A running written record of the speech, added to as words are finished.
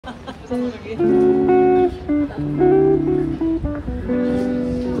This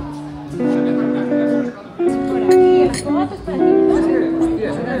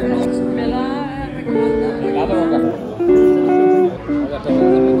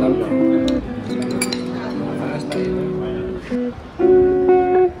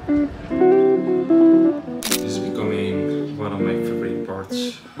is becoming one of my favorite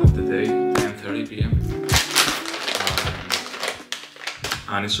parts of the day, 10:30 p.m.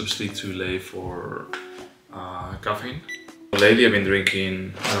 And it's obviously too late for caffeine. Lately I've been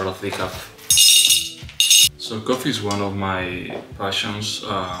drinking a lot of decaf. So coffee is one of my passions.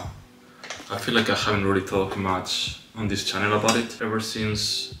 I feel like I haven't really talked much on this channel about it. Ever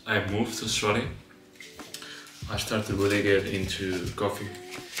since I moved to Australia, I started to really get into coffee.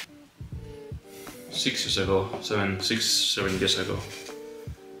 6 years ago, 7 years ago.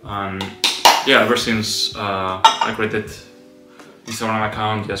 And yeah, ever since I created Instagram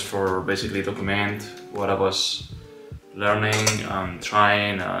account just for basically document what I was learning and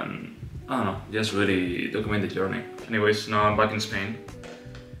trying, and I don't know, just really document the journey. Anyways, now I'm back in Spain.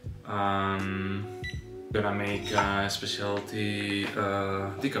 Gonna make a specialty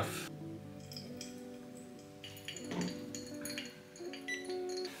decaf.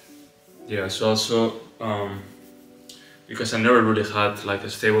 Yeah, so also because I never really had like a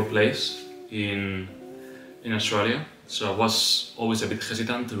stable place in Australia, so I was always a bit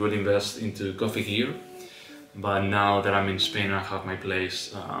hesitant to really invest into coffee gear. But now that I'm in Spain and I have my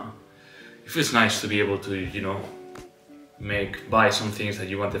place, it feels nice to be able to, you know, buy some things that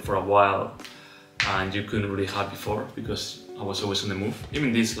you wanted for a while and you couldn't really have before because I was always on the move.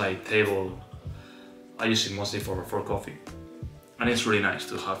 Even this like table, I use it mostly for coffee. And it's really nice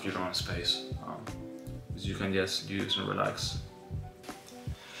to have your own space, which you can just use and relax.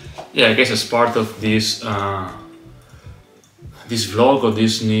 Yeah, I guess as part of this this vlog or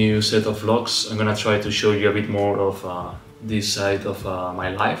this new set of vlogs, I'm gonna try to show you a bit more of this side of my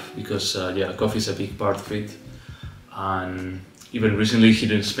life, because yeah, coffee is a big part of it. And even recently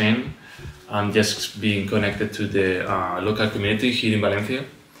here in Spain, I'm just being connected to the local community here in Valencia.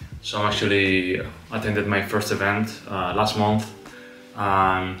 So I'm actually attended my first event last month.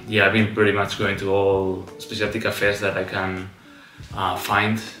 Yeah, I've been pretty much going to all specialty cafes that I can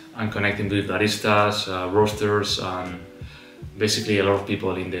find and connecting with baristas, roasters, and basically a lot of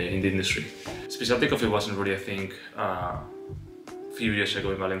people in the industry. Specialty coffee wasn't really a thing a few years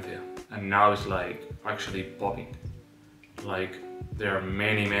ago in Valencia, and now it's like actually popping. Like there are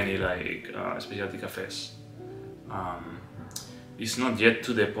many like specialty cafes. It's not yet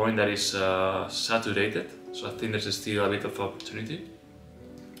to the point that it's saturated, so I think there's still a bit of opportunity.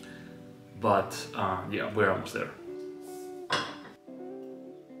 But yeah, we're almost there.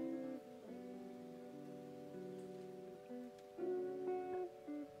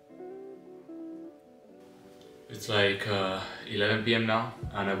 It's like 11 p.m. now,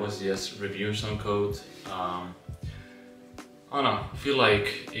 and I was just reviewing some code. I don't know, I feel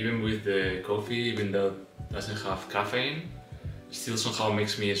like even with the coffee, even though it doesn't have caffeine, it still somehow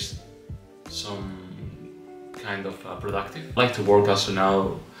makes me some kind of productive. I like to work also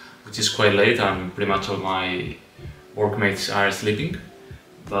now, which is quite late, and pretty much all my workmates are sleeping,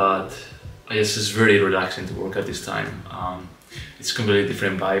 but I guess it's very relaxing to work at this time. It's completely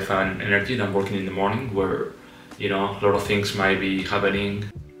different vibe and energy than working in the morning, where, you know, a lot of things might be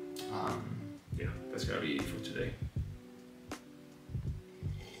happening. Yeah, that's gonna be it for today.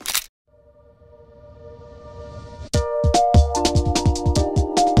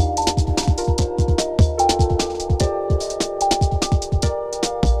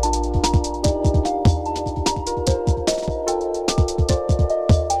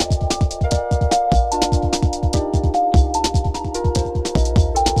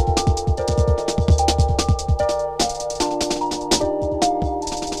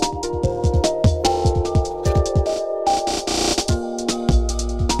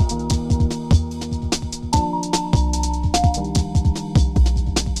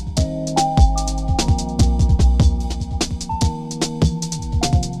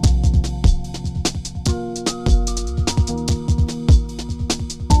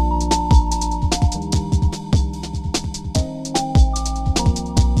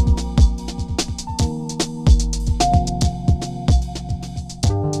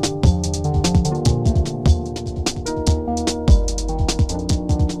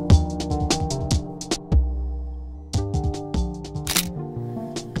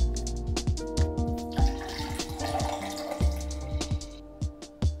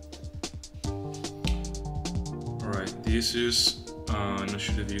 This is, I'm not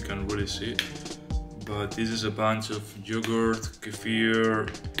sure that you can really see it, but this is a bunch of yogurt, kefir,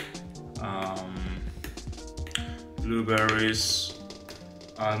 um, blueberries,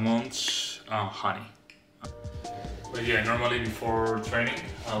 almonds, and honey. But yeah, normally before training,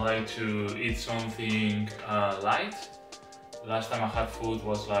 I like to eat something light. Last time I had food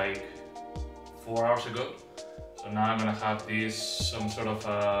was like 4 hours ago. So now I'm gonna have this, some sort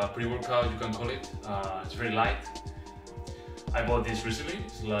of pre-workout, you can call it. It's very light. I bought this recently,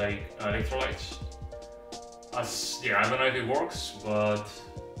 it's like electrolytes. Yeah, I don't know if it works, but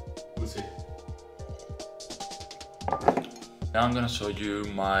we'll see. Now I'm gonna show you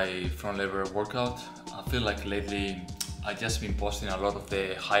my front lever workout. I feel like lately I've just been posting a lot of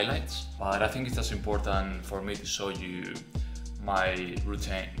the highlights, but I think it's just important for me to show you my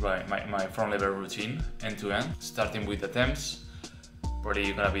routine, right? My front lever routine end to end, starting with attempts. Probably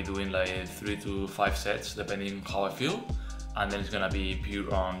you're gonna be doing like 3 to 5 sets depending on how I feel, and then it's gonna be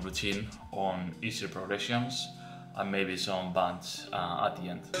pure on routine on easier progressions and maybe some bands at the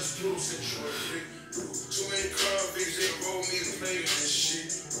end.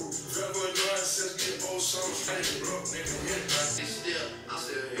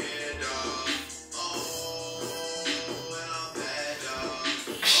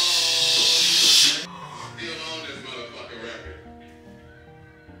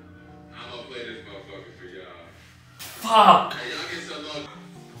 Fuck!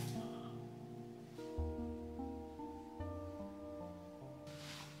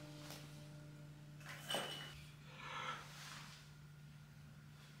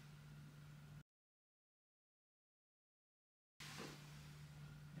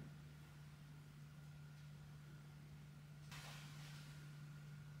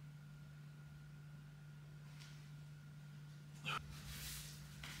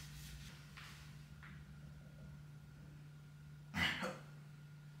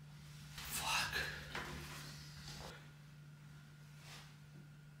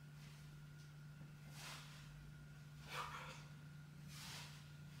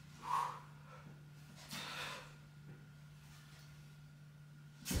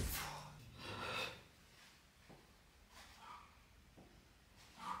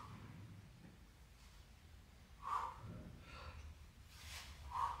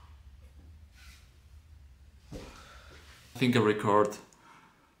 I think I record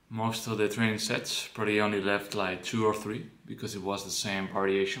most of the training sets, probably only left like 2 or 3 because it was the same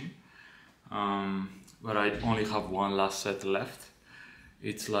variation. But I only have one last set left.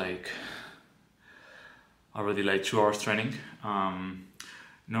 It's like already like 2 hours training.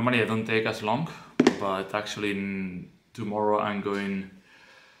 Normally I don't take as long, but actually tomorrow I'm going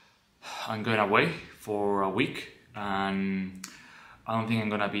away for a week, and I don't think I'm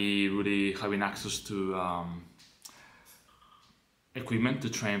gonna be really having access to equipment to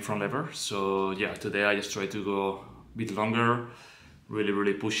train front lever. So yeah, today I just try to go a bit longer,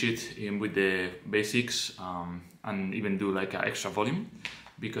 really push it in with the basics, and even do like an extra volume,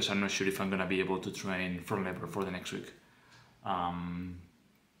 because I'm not sure if I'm gonna be able to train front lever for the next week.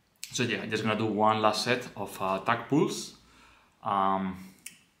 So yeah, I'm just gonna do one last set of tag pulls.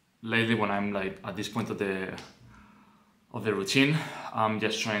 Lately, when I'm like at this point of the routine, I'm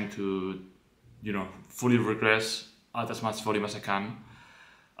just trying to, you know, fully regress at as much volume as I can.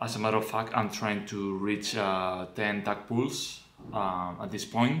 As a matter of fact, I'm trying to reach 10 tag pulls at this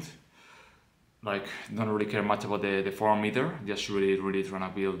point. Like, don't really care much about the form either, just really trying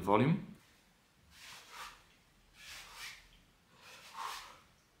to build volume.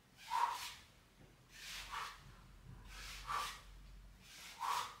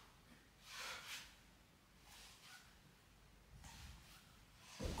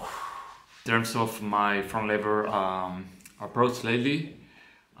 In terms of my front lever approach lately,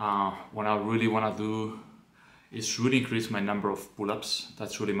 what I really want to do is really increase my number of pull-ups.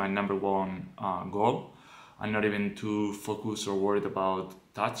 That's really my number one goal. I'm not even too focused or worried about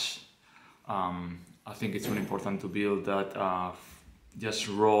touch. I think it's really important to build that just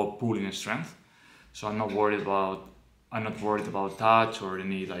raw pulling strength. So I'm not worried about touch or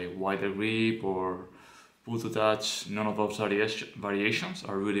any like wider grip or pull to touch. None of those variations.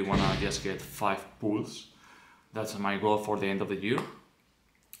 I really want to just get 5 pulls. That's my goal for the end of the year.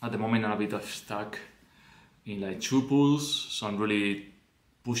 At the moment I'm a bit stuck in like 2 pulls, so I'm really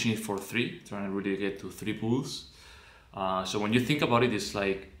pushing it for 3, trying to really get to 3 pulls. So when you think about it, it's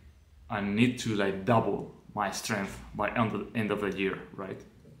like I need to like double my strength by end of the year, right?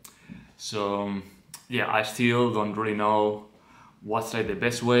 So yeah, I still don't really know what's like the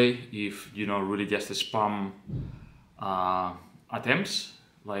best way. If you know, really just spam attempts,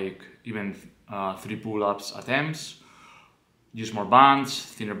 like even 3 pull-ups attempts, use more bands,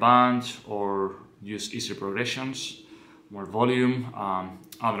 thinner bands, or use easier progressions, more volume.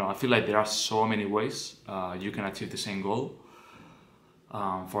 I don't know, I feel like there are so many ways you can achieve the same goal.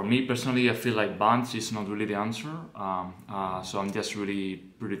 For me personally, I feel like bands is not really the answer. So I'm just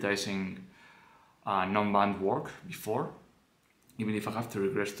really prioritizing non-band work before, even if I have to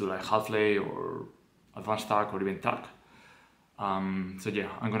regress to like half-lay or advanced tag or even tag. So yeah,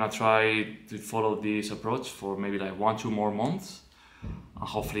 I'm gonna try to follow this approach for maybe like 1-2 more months. And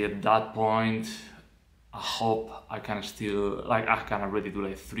hopefully at that point, I hope I can still, like I can already do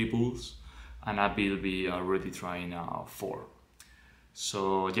like 3 pulls and I will be already trying 4.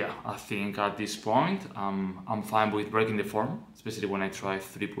 So yeah, I think at this point, I'm fine with breaking the form, especially when I try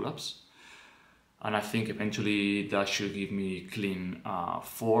 3 pull-ups. And I think eventually that should give me clean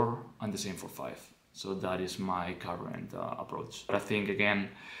 4 and the same for 5. So that is my current approach. But I think again,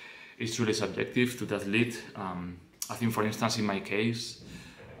 it's really subjective to the athlete. I think for instance, in my case,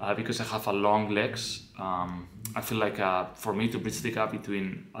 because I have a long legs, I feel like for me to bridge the gap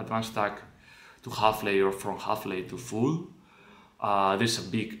between advanced tag to half-lay or from half-lay to full, there's a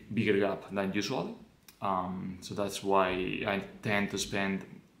bigger gap than usual. So that's why I tend to spend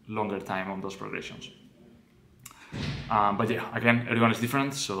longer time on those progressions. But yeah, again, everyone is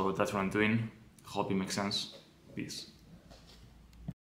different, so that's what I'm doing. Hope it makes sense. Peace.